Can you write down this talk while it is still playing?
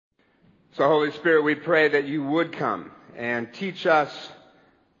So, Holy Spirit, we pray that you would come and teach us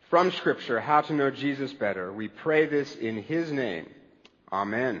from Scripture how to know Jesus better. We pray this in His name.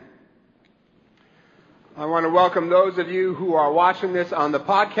 Amen. I want to welcome those of you who are watching this on the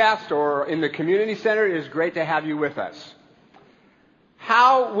podcast or in the community center. It is great to have you with us.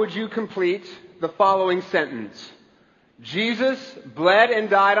 How would you complete the following sentence? Jesus bled and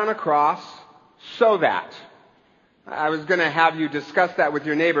died on a cross so that. I was going to have you discuss that with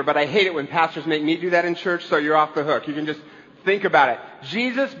your neighbor, but I hate it when pastors make me do that in church, so you're off the hook. You can just think about it.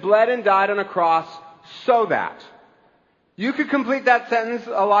 Jesus bled and died on a cross so that. You could complete that sentence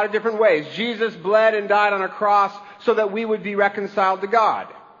a lot of different ways. Jesus bled and died on a cross so that we would be reconciled to God.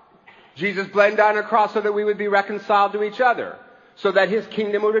 Jesus bled and died on a cross so that we would be reconciled to each other, so that His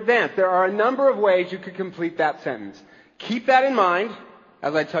kingdom would advance. There are a number of ways you could complete that sentence. Keep that in mind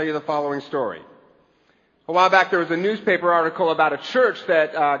as I tell you the following story. A while back there was a newspaper article about a church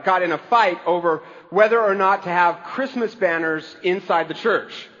that got in a fight over whether or not to have Christmas banners inside the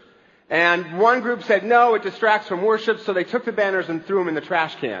church. And one group said, no, it distracts from worship, so they took the banners and threw them in the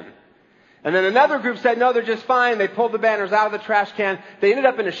trash can. And then another group said, no, they're just fine. They pulled the banners out of the trash can. They ended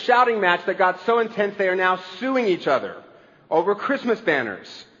up in a shouting match that got so intense they are now suing each other over Christmas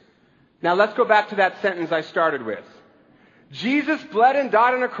banners. Now let's go back to that sentence I started with. Jesus bled and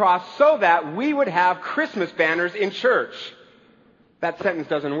died on a cross so that we would have Christmas banners in church. That sentence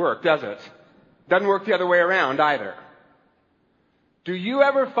doesn't work, does it? Doesn't work the other way around either. Do you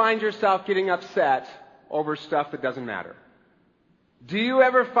ever find yourself getting upset over stuff that doesn't matter? Do you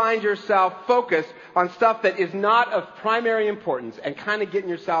ever find yourself focused on stuff that is not of primary importance and kind of getting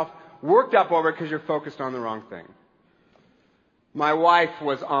yourself worked up over it because you're focused on the wrong thing? My wife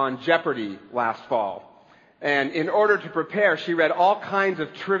was on Jeopardy last fall. And in order to prepare, she read all kinds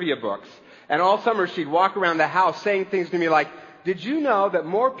of trivia books. And all summer she'd walk around the house saying things to me like, did you know that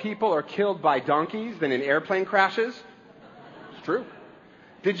more people are killed by donkeys than in airplane crashes? It's true.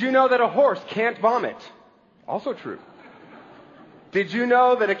 Did you know that a horse can't vomit? Also true. Did you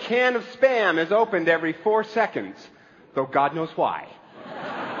know that a can of Spam is opened every 4 seconds? Though God knows why.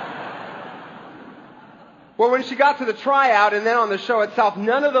 Well, when she got to the tryout and then on the show itself,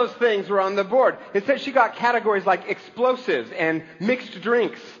 none of those things were on the board. Instead, she got categories like explosives and mixed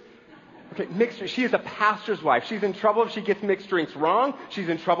drinks. Okay, she is a pastor's wife. She's in trouble if she gets mixed drinks wrong. She's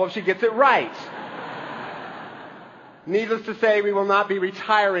in trouble if she gets it right. Needless to say, we will not be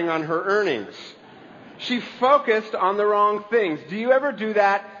retiring on her earnings. She focused on the wrong things. Do you ever do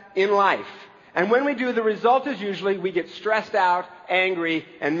that in life? And when we do, the result is usually we get stressed out, angry,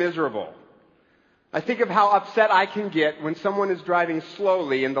 and miserable. I think of how upset I can get when someone is driving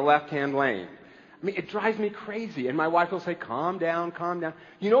slowly in the left-hand lane. I mean, it drives me crazy. And my wife will say, calm down, calm down.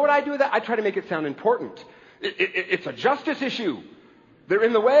 You know what I do with that? I try to make it sound important. It's a justice issue. They're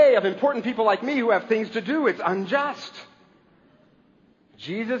in the way of important people like me who have things to do. It's unjust.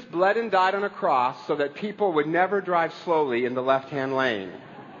 Jesus bled and died on a cross so that people would never drive slowly in the left-hand lane.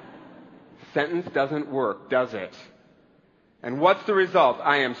 Sentence doesn't work, does it? And what's the result?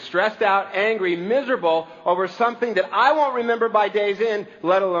 I am stressed out, angry, miserable over something that I won't remember by day's end,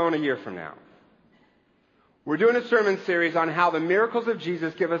 let alone a year from now. We're doing a sermon series on how the miracles of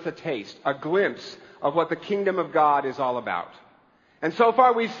Jesus give us a taste, a glimpse of what the kingdom of God is all about. And so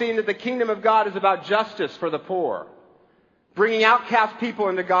far we've seen that the kingdom of God is about justice for the poor, bringing outcast people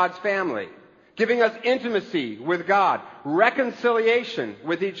into God's family, giving us intimacy with God, reconciliation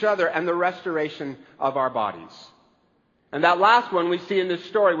with each other, and the restoration of our bodies. And that last one we see in this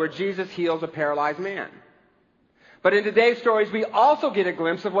story where Jesus heals a paralyzed man. But in today's stories, we also get a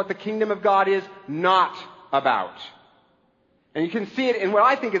glimpse of what the kingdom of God is not about. And you can see it in what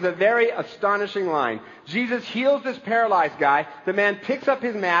I think is a very astonishing line. Jesus heals this paralyzed guy. The man picks up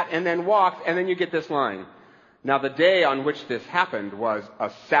his mat and then walks, and then you get this line. Now, the day on which this happened was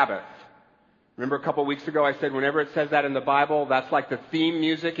a Sabbath. Remember a couple weeks ago I said whenever it says that in the Bible, that's like the theme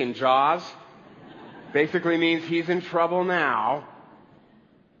music in Jaws. Basically means he's in trouble now.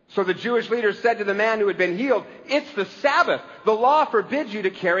 So the Jewish leaders said to the man who had been healed, it's the Sabbath. The law forbids you to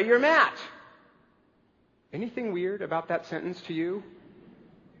carry your mat. Anything weird about that sentence to you?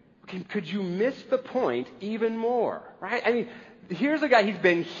 Could you miss the point even more? Right? I mean, here's a guy, he's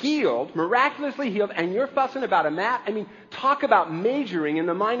been healed, miraculously healed, and you're fussing about a mat? I mean, talk about majoring in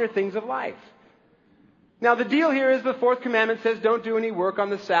the minor things of life. Now, the deal here is the fourth commandment says don't do any work on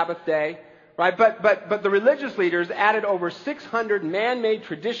the Sabbath day. Right? But the religious leaders added over 600 man-made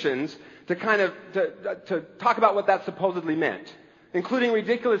traditions to kind of to talk about what that supposedly meant, including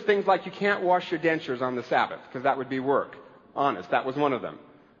ridiculous things like you can't wash your dentures on the Sabbath because that would be work. Honest, that was one of them.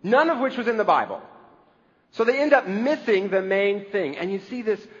 None of which was in the Bible. So they end up missing the main thing. And you see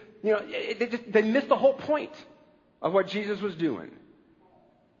this they missed the whole point of what Jesus was doing.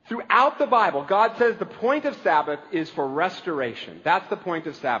 Throughout the Bible, God says the point of Sabbath is for restoration. That's the point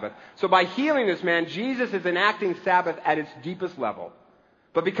of Sabbath. So by healing this man, Jesus is enacting Sabbath at its deepest level.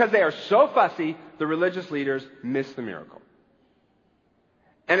 But because they are so fussy, the religious leaders miss the miracle.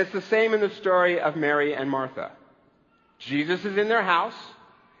 And it's the same in the story of Mary and Martha. Jesus is in their house,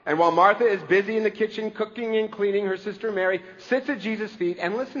 and while Martha is busy in the kitchen cooking and cleaning, her sister Mary sits at Jesus' feet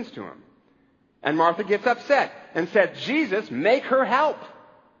and listens to him. And Martha gets upset and says, "Jesus, make her help."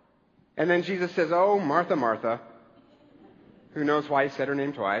 And then Jesus says, "Oh, Martha, Martha." Who knows why he said her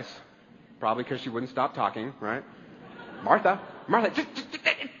name twice? Probably because she wouldn't stop talking, right? Martha, Martha.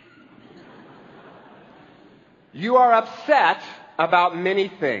 You are upset about many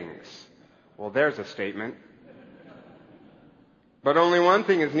things. Well, there's a statement. But only one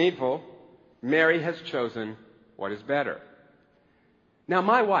thing is needful. Mary has chosen what is better. Now,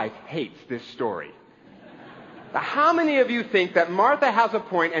 my wife hates this story. Now, how many of you think that Martha has a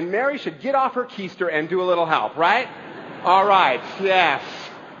point and Mary should get off her keister and do a little help, right? All right, yes.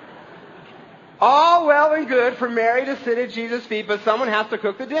 All well and good for Mary to sit at Jesus' feet, but someone has to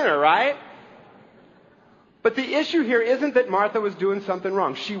cook the dinner, right? But the issue here isn't that Martha was doing something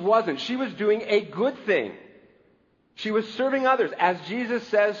wrong. She wasn't. She was doing a good thing. She was serving others, as Jesus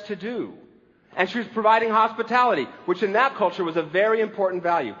says to do. And she was providing hospitality, which in that culture was a very important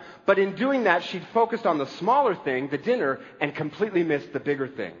value. But in doing that, she'd focused on the smaller thing, the dinner, and completely missed the bigger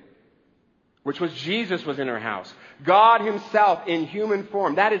thing, which was Jesus was in her house. God himself in human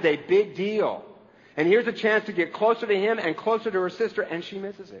form. That is a big deal. And here's a chance to get closer to him and closer to her sister, and she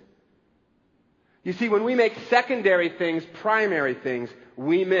misses it. You see, when we make secondary things primary things,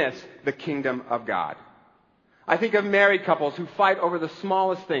 we miss the kingdom of God. I think of married couples who fight over the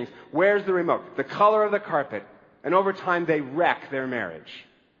smallest things. Where's the remote? The color of the carpet. And over time, they wreck their marriage.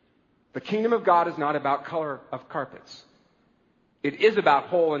 The kingdom of God is not about color of carpets. It is about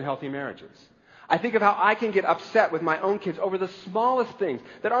whole and healthy marriages. I think of how I can get upset with my own kids over the smallest things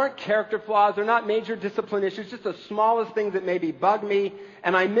that aren't character flaws. They're not major discipline issues, just the smallest things that maybe bug me.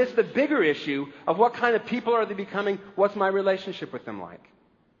 And I miss the bigger issue of what kind of people are they becoming? What's my relationship with them like?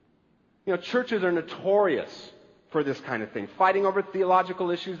 Churches are notorious for this kind of thing, fighting over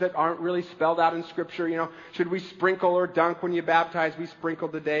theological issues that aren't really spelled out in Scripture. Should we sprinkle or dunk when you baptize? We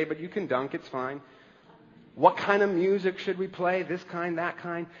sprinkled today, but you can dunk, it's fine. What kind of music should we play? This kind, that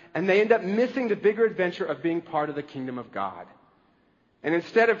kind. And they end up missing the bigger adventure of being part of the kingdom of God. And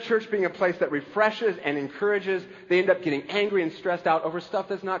instead of church being a place that refreshes and encourages, they end up getting angry and stressed out over stuff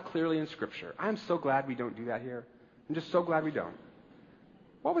that's not clearly in Scripture. I'm so glad we don't do that here. I'm just so glad we don't.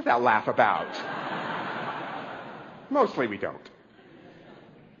 What was that laugh about? Mostly we don't.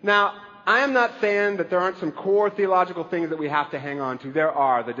 Now, I am not saying that there aren't some core theological things that we have to hang on to. There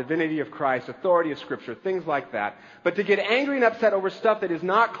are. The divinity of Christ, authority of Scripture, things like that. But to get angry and upset over stuff that is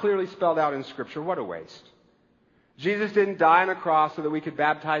not clearly spelled out in Scripture, what a waste. Jesus didn't die on a cross so that we could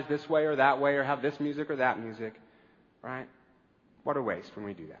baptize this way or that way or have this music or that music. Right? What a waste when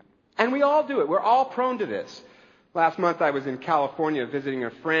we do that. And we all do it. We're all prone to this. Last month I was in California visiting a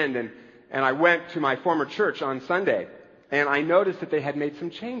friend, and I went to my former church on Sunday, and I noticed that they had made some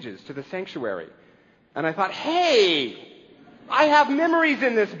changes to the sanctuary. And I thought, hey, I have memories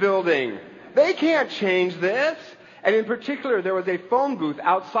in this building. They can't change this. And in particular, there was a phone booth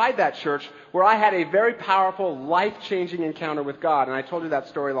outside that church where I had a very powerful, life-changing encounter with God. And I told you that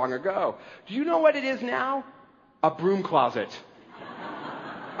story long ago. Do you know what it is now? A broom closet.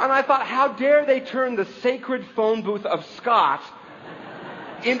 And I thought, how dare they turn the sacred phone booth of Scott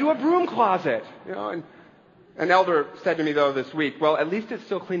into a broom closet? And an elder said to me, though, this week, well, at least it's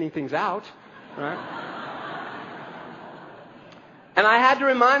still cleaning things out, right? And I had to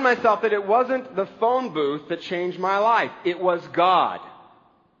remind myself that it wasn't the phone booth that changed my life. It was God.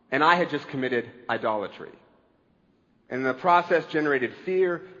 And I had just committed idolatry. And the process generated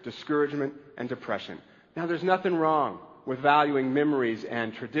fear, discouragement, and depression. Now, there's nothing wrong with valuing memories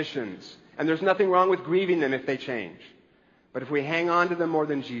and traditions. And there's nothing wrong with grieving them if they change. But if we hang on to them more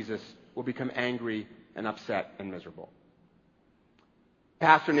than Jesus, we'll become angry and upset and miserable. A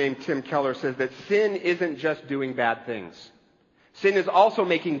pastor named Tim Keller says that sin isn't just doing bad things. Sin is also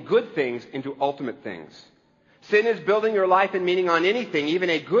making good things into ultimate things. Sin is building your life and meaning on anything, even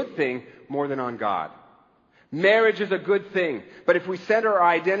a good thing, more than on God. Marriage is a good thing, but if we center our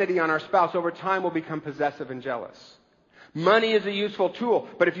identity on our spouse, over time we'll become possessive and jealous. Money is a useful tool,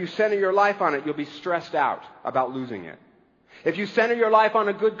 but if you center your life on it, you'll be stressed out about losing it. If you center your life on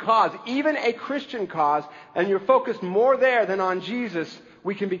a good cause, even a Christian cause, and you're focused more there than on Jesus,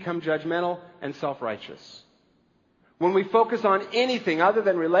 we can become judgmental and self-righteous. When we focus on anything other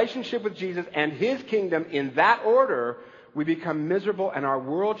than relationship with Jesus and His kingdom in that order, we become miserable and our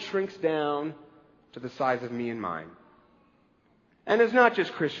world shrinks down to the size of me and mine. And it's not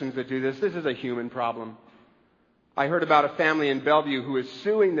just Christians that do this. This is a human problem. I heard about a family in Bellevue who is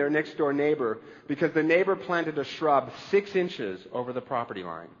suing their next door neighbor because the neighbor planted a shrub 6 inches over the property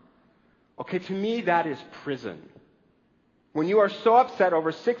line. Okay, to me that is prison. When you are so upset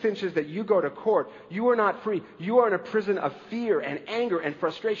over 6 inches that you go to court, you are not free. You are in a prison of fear and anger and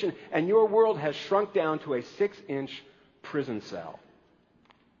frustration, and your world has shrunk down to a 6-inch prison cell.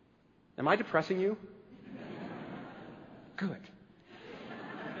 Am I depressing you? Good.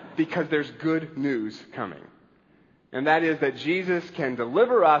 Because there's good news coming. And that is that Jesus can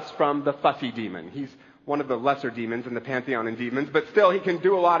deliver us from the fussy demon. He's one of the lesser demons in the pantheon of demons, but still he can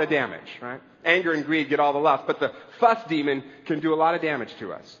do a lot of damage, right? Anger and greed get all the lust, but the fuss demon can do a lot of damage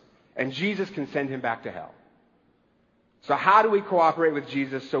to us. And Jesus can send him back to hell. So how do we cooperate with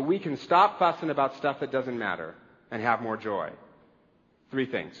Jesus so we can stop fussing about stuff that doesn't matter and have more joy? 3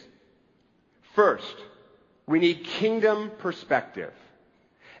 things. First, we need kingdom perspective.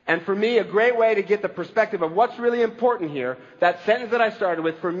 And for me, a great way to get the perspective of what's really important here, that sentence that I started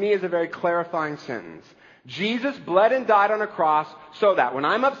with, for me is a very clarifying sentence. Jesus bled and died on a cross so that. When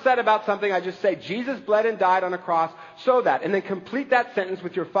I'm upset about something, I just say, Jesus bled and died on a cross so that. And then complete that sentence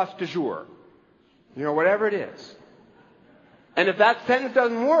with your fuss du jour. You know, whatever it is. And if that sentence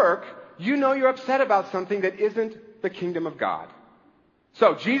doesn't work, you know you're upset about something that isn't the kingdom of God.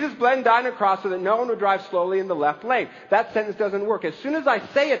 So, Jesus bled and died on a cross so that no one would drive slowly in the left lane. That sentence doesn't work. As soon as I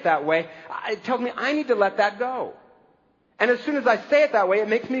say it that way, it tells me I need to let that go. And as soon as I say it that way, it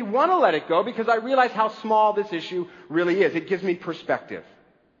makes me want to let it go because I realize how small this issue really is. It gives me perspective.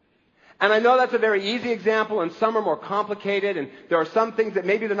 And I know that's a very easy example, and some are more complicated, and there are some things that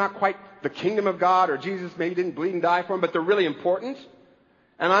maybe they're not quite the kingdom of God, or Jesus maybe didn't bleed and die for them, but they're really important.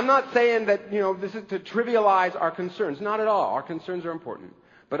 And I'm not saying that, this is to trivialize our concerns. Not at all. Our concerns are important.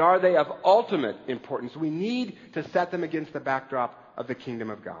 But are they of ultimate importance? We need to set them against the backdrop of the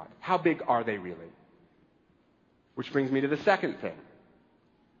kingdom of God. How big are they really? Which brings me to the second thing.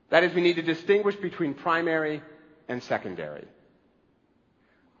 That is, we need to distinguish between primary and secondary.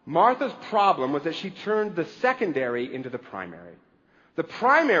 Martha's problem was that she turned the secondary into the primary. The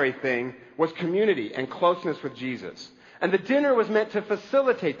primary thing was community and closeness with Jesus. And the dinner was meant to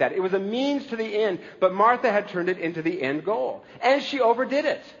facilitate that. It was a means to the end, but Martha had turned it into the end goal. And she overdid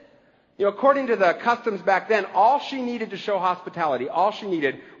it. According to the customs back then, all she needed to show hospitality, all she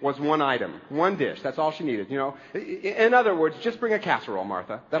needed was one item, one dish. That's all she needed. In other words, just bring a casserole,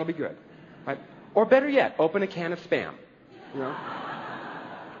 Martha. That'll be good. Right? Or better yet, open a can of Spam.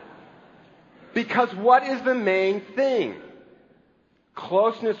 Because what is the main thing?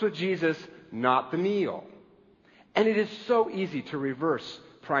 Closeness with Jesus, not the meal. And it is so easy to reverse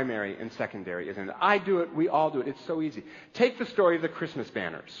primary and secondary, isn't it? I do it. We all do it. It's so easy. Take the story of the Christmas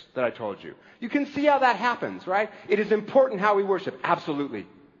banners that I told you. You can see how that happens, right? It is important how we worship. Absolutely.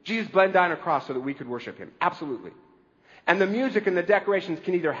 Jesus bled and died on a cross so that we could worship Him. Absolutely. And the music and the decorations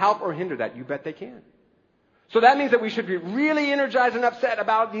can either help or hinder that. You bet they can. So that means that we should be really energized and upset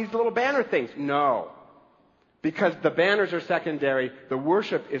about these little banner things. No. Because the banners are secondary, the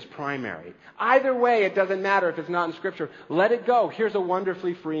worship is primary. Either way, it doesn't matter if it's not in Scripture. Let it go. Here's a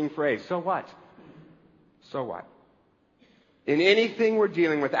wonderfully freeing phrase. So what? So what? In anything we're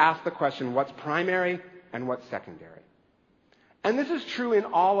dealing with, ask the question, what's primary and what's secondary? And this is true in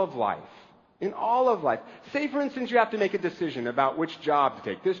all of life. In all of life. Say, for instance, you have to make a decision about which job to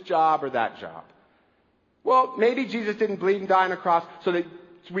take, this job or that job. Well, maybe Jesus didn't bleed and die on a cross so that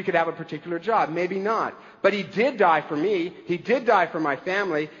we could have a particular job. Maybe not. But He did die for me. He did die for my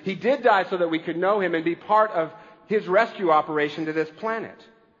family. He did die so that we could know Him and be part of His rescue operation to this planet.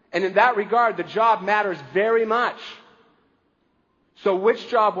 And in that regard, the job matters very much. So which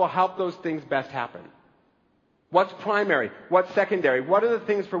job will help those things best happen? What's primary? What's secondary? What are the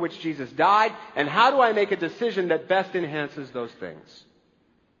things for which Jesus died? And how do I make a decision that best enhances those things?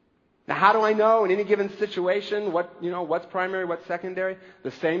 Now, how do I know in any given situation what's primary, what's secondary?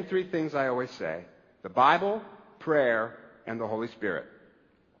 The same 3 things I always say. The Bible, prayer, and the Holy Spirit.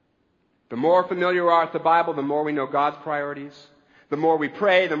 The more familiar we are with the Bible, the more we know God's priorities. The more we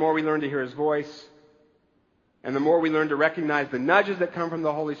pray, the more we learn to hear His voice. And the more we learn to recognize the nudges that come from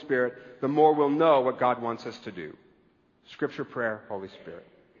the Holy Spirit, the more we'll know what God wants us to do. Scripture, prayer, Holy Spirit.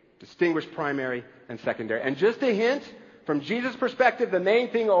 Distinguish primary and secondary. And just a hint, from Jesus' perspective, the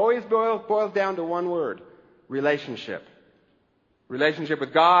main thing always boils down to one word. Relationship. Relationship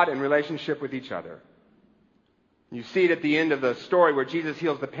with God and relationship with each other. You see it at the end of the story where Jesus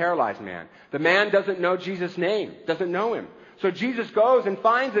heals the paralyzed man. The man doesn't know Jesus' name, doesn't know him. So Jesus goes and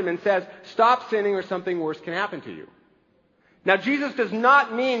finds him and says, stop sinning or something worse can happen to you. Now, Jesus does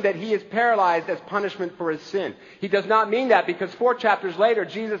not mean that he is paralyzed as punishment for his sin. He does not mean that, because 4 chapters later,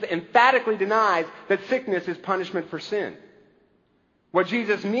 Jesus emphatically denies that sickness is punishment for sin. What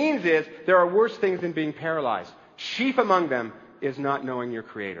Jesus means is there are worse things than being paralyzed. Chief among them is not knowing your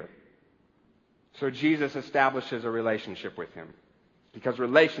Creator. So Jesus establishes a relationship with him, because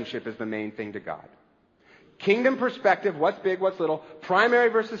relationship is the main thing to God. Kingdom perspective, what's big, what's little, primary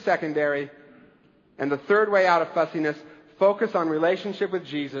versus secondary, and the third way out of fussiness, focus on relationship with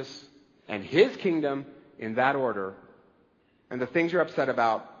Jesus and his kingdom in that order, and the things you're upset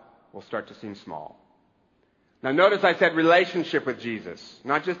about will start to seem small. Now notice I said relationship with Jesus,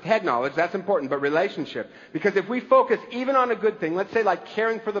 not just head knowledge, that's important, but relationship. Because if we focus even on a good thing, let's say like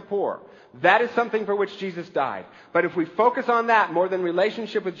caring for the poor, that is something for which Jesus died. But if we focus on that more than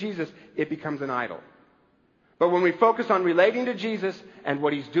relationship with Jesus, it becomes an idol. But when we focus on relating to Jesus and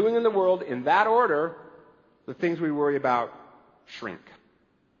what he's doing in the world in that order, the things we worry about shrink.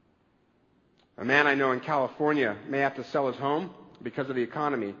 A man I know in California may have to sell his home because of the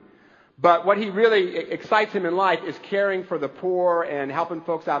economy. But what he really excites him in life is caring for the poor and helping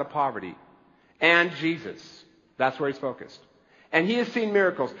folks out of poverty. And Jesus. That's where he's focused. And he has seen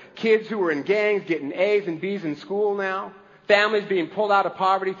miracles. Kids who were in gangs getting A's and B's in school now. Families being pulled out of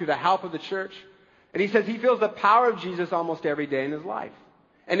poverty through the help of the church. And he says he feels the power of Jesus almost every day in his life.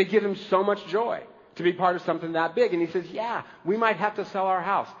 And it gives him so much joy to be part of something that big. And he says, yeah, we might have to sell our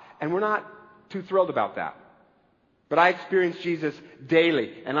house. And we're not too thrilled about that. But I experience Jesus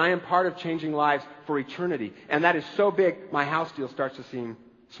daily, and I am part of changing lives for eternity. And that is so big, my house deal starts to seem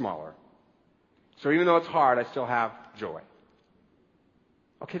smaller. So even though it's hard, I still have joy.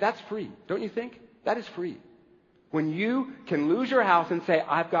 Okay, that's free, don't you think? That is free. When you can lose your house and say,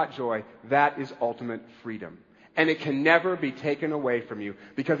 I've got joy, that is ultimate freedom. And it can never be taken away from you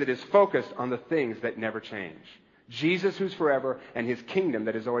because it is focused on the things that never change. Jesus who's forever and his kingdom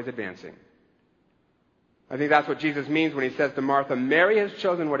that is always advancing. I think that's what Jesus means when he says to Martha, Mary has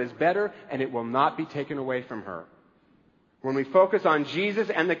chosen what is better and it will not be taken away from her. When we focus on Jesus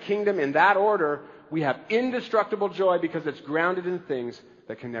and the kingdom in that order, we have indestructible joy because it's grounded in things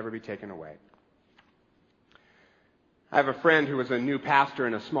that can never be taken away. I have a friend who was a new pastor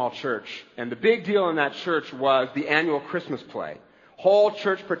in a small church, and the big deal in that church was the annual Christmas play. Whole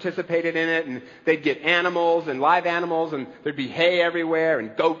church participated in it, and they'd get animals and live animals, and there'd be hay everywhere,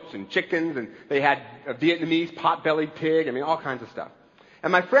 and goats and chickens, and they had a Vietnamese pot-bellied pig, all kinds of stuff.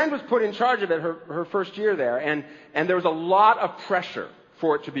 And my friend was put in charge of it her first year there, and there was a lot of pressure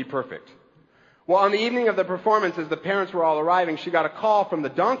for it to be perfect. Well, on the evening of the performance, as the parents were all arriving, she got a call from the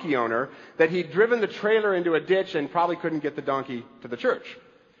donkey owner that he'd driven the trailer into a ditch and probably couldn't get the donkey to the church.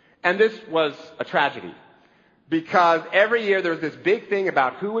 And this was a tragedy. Because every year there was this big thing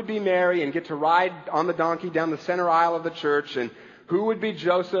about who would be Mary and get to ride on the donkey down the center aisle of the church, and who would be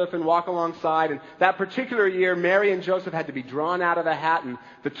Joseph and walk alongside. And that particular year, Mary and Joseph had to be drawn out of a hat, and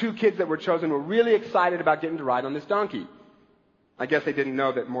the 2 kids that were chosen were really excited about getting to ride on this donkey. I guess they didn't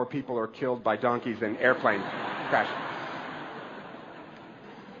know that more people are killed by donkeys than airplanes crashing.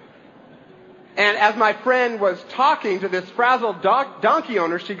 And as my friend was talking to this frazzled donkey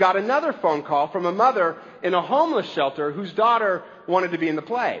owner, she got another phone call from a mother in a homeless shelter whose daughter wanted to be in the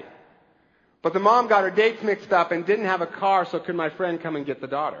play. But the mom got her dates mixed up and didn't have a car, so could my friend come and get the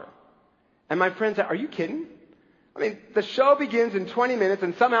daughter? And my friend said, are you kidding? The show begins in 20 minutes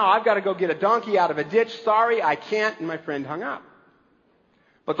and somehow I've got to go get a donkey out of a ditch. Sorry, I can't. And my friend hung up.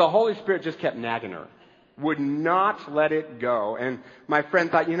 But the Holy Spirit just kept nagging her. Would not let it go. And my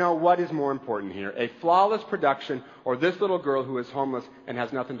friend thought, what is more important here? A flawless production or this little girl who is homeless and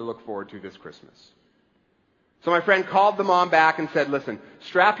has nothing to look forward to this Christmas? So my friend called the mom back and said, listen,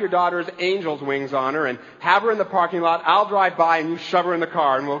 strap your daughter's angel's wings on her and have her in the parking lot. I'll drive by and you shove her in the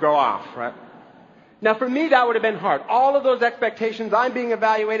car and we'll go off, right? Now for me, that would have been hard. All of those expectations, I'm being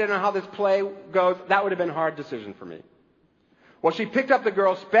evaluated on how this play goes, that would have been a hard decision for me. Well, she picked up the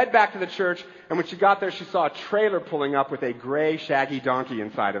girl, sped back to the church, and when she got there, she saw a trailer pulling up with a gray, shaggy donkey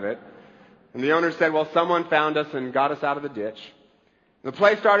inside of it. And the owner said, well, someone found us and got us out of the ditch. The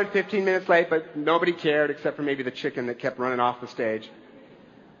play started 15 minutes late, but nobody cared except for maybe the chicken that kept running off the stage.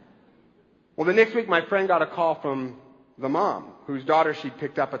 Well, the next week, my friend got a call from the mom, whose daughter she'd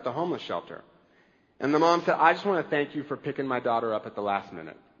picked up at the homeless shelter. And the mom said, I just want to thank you for picking my daughter up at the last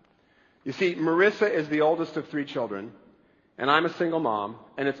minute. You see, Marissa is the oldest of 3 children. And I'm a single mom,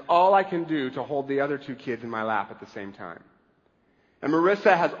 and it's all I can do to hold the other 2 kids in my lap at the same time. And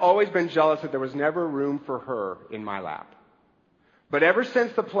Marissa has always been jealous that there was never room for her in my lap. But ever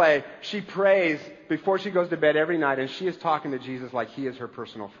since the play, she prays before she goes to bed every night, and she is talking to Jesus like he is her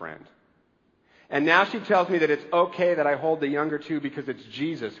personal friend. And now she tells me that it's okay that I hold the younger two because it's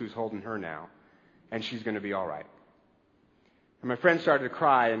Jesus who's holding her now, and she's going to be all right. And my friend started to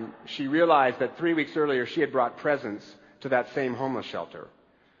cry, and she realized that 3 weeks earlier she had brought presents to that same homeless shelter,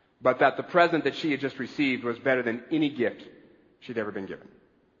 but that the present that she had just received was better than any gift she'd ever been given.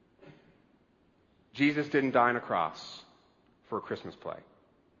 Jesus didn't die on a cross for a Christmas play,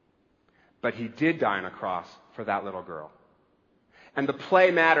 but he did die on a cross for that little girl. And the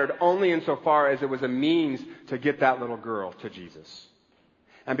play mattered only insofar as it was a means to get that little girl to Jesus.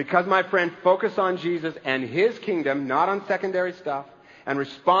 And because my friend focused on Jesus and his kingdom, not on secondary stuff, and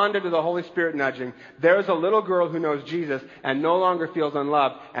responded to the Holy Spirit nudging, there's a little girl who knows Jesus and no longer feels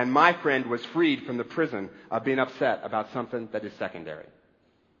unloved, and my friend was freed from the prison of being upset about something that is secondary.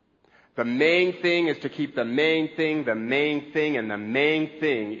 The main thing is to keep the main thing, and the main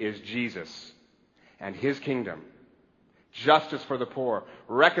thing is Jesus and his kingdom. Justice for the poor,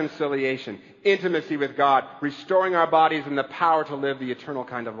 reconciliation, intimacy with God, restoring our bodies and the power to live the eternal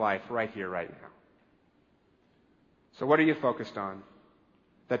kind of life right here, right now. So what are you focused on?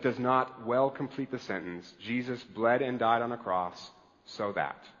 That does not well complete the sentence, Jesus bled and died on a cross so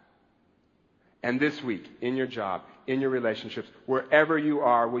that. And this week, in your job, in your relationships, wherever you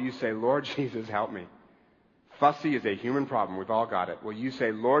are, will you say, Lord Jesus, help me? Fussy is a human problem. We've all got it. Will you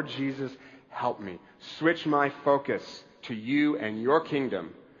say, Lord Jesus, help me? Switch my focus to you and your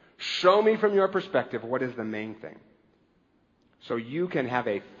kingdom. Show me from your perspective what is the main thing. So you can have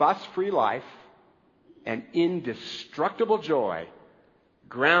a fuss-free life and indestructible joy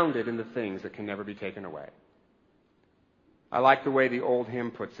grounded in the things that can never be taken away. I like the way the old hymn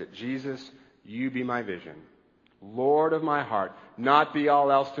puts it. Jesus, you be my vision. Lord of my heart, not be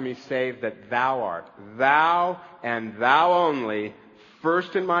all else to me save that thou art. Thou and thou only,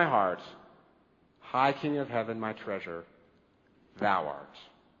 first in my heart. High King of heaven, my treasure, thou art.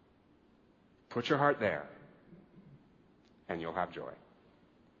 Put your heart there, and you'll have joy.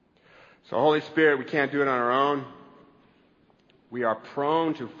 So Holy Spirit, we can't do it on our own. We are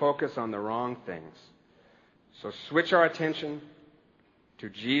prone to focus on the wrong things. So switch our attention to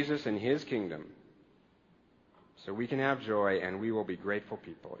Jesus and his kingdom so we can have joy and we will be grateful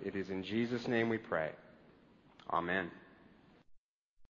people. It is in Jesus' name we pray. Amen.